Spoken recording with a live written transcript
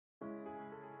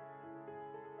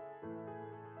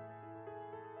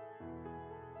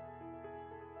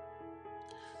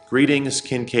Greetings,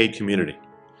 Kinkaid community.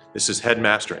 This is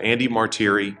Headmaster Andy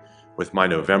Martire with my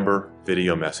November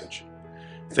video message.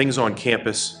 Things on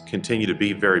campus continue to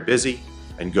be very busy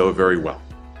and go very well.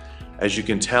 As you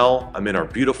can tell, I'm in our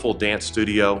beautiful dance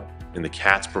studio in the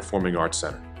Cats Performing Arts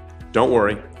Center. Don't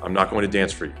worry, I'm not going to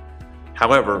dance for you.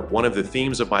 However, one of the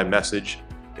themes of my message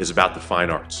is about the fine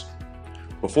arts.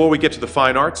 Before we get to the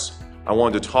fine arts, I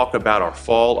wanted to talk about our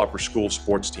fall upper school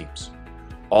sports teams.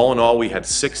 All in all, we had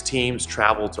 6 teams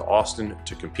travel to Austin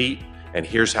to compete, and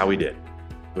here's how we did.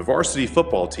 The varsity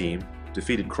football team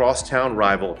defeated crosstown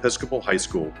rival Episcopal High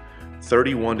School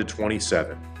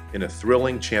 31-27 in a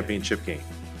thrilling championship game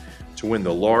to win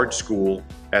the large school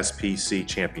SPC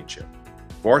Championship.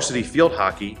 Varsity field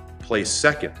hockey placed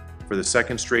second for the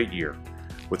second straight year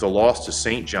with a loss to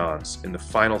St. John's in the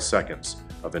final seconds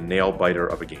of a nail-biter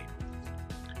of a game.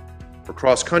 For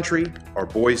cross country, our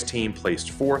boys team placed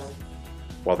 4th,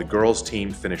 while the girls team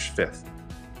finished 5th.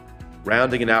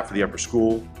 Rounding it out for the upper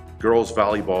school, girls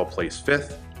volleyball placed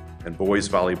 5th and boys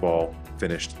volleyball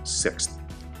finished 6th.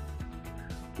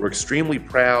 We're extremely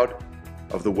proud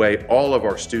of the way all of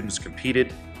our students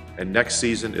competed, and next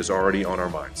season is already on our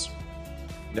minds.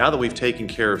 Now that we've taken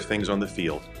care of things on the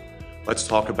field, let's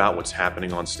talk about what's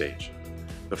happening on stage.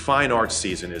 The fine arts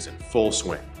season is in full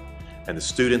swing, and the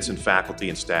students and faculty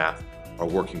and staff are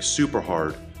working super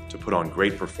hard to put on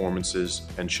great performances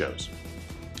and shows.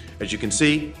 As you can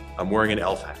see, I'm wearing an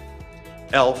elf hat.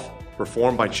 Elf,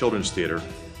 performed by Children's Theater,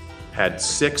 had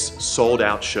 6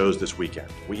 sold-out shows this weekend.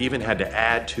 We even had to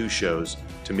add 2 shows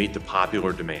to meet the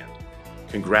popular demand.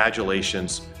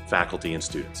 Congratulations, faculty and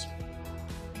students.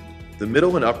 The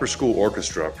middle and upper school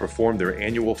orchestra performed their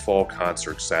annual fall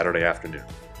concert Saturday afternoon.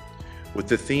 With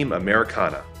the theme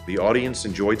Americana, the audience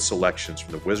enjoyed selections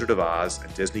from The Wizard of Oz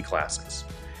and Disney classics,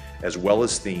 as well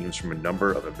as themes from a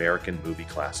number of American movie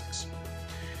classics.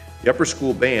 The upper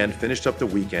school band finished up the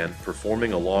weekend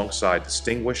performing alongside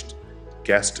distinguished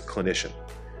guest clinician,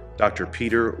 Dr.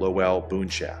 Peter Lowell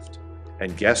Boonshaft,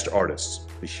 and guest artists,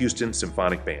 the Houston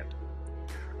Symphonic Band.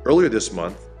 Earlier this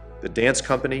month, the dance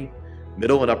company,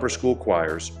 middle and upper school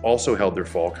choirs also held their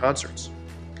fall concerts.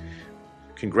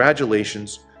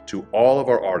 Congratulations to all of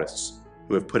our artists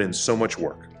who have put in so much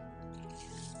work.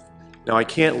 Now, I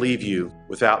can't leave you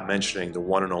without mentioning the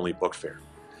one and only book fair.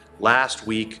 Last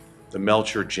week, the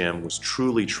Melcher Gym was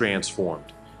truly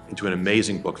transformed into an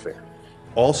amazing book fair.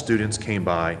 All students came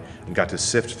by and got to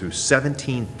sift through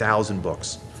 17,000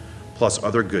 books, plus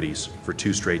other goodies for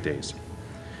 2 straight days.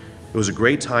 It was a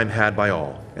great time had by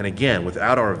all, and again,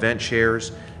 without our event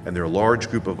chairs and their large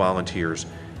group of volunteers,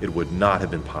 it would not have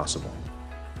been possible.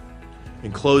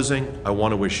 In closing, I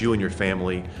want to wish you and your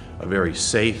family a very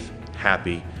safe,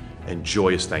 happy, and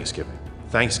joyous Thanksgiving.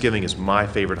 Thanksgiving is my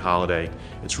favorite holiday.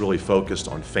 It's really focused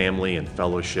on family and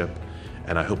fellowship,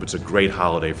 and I hope it's a great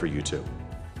holiday for you too.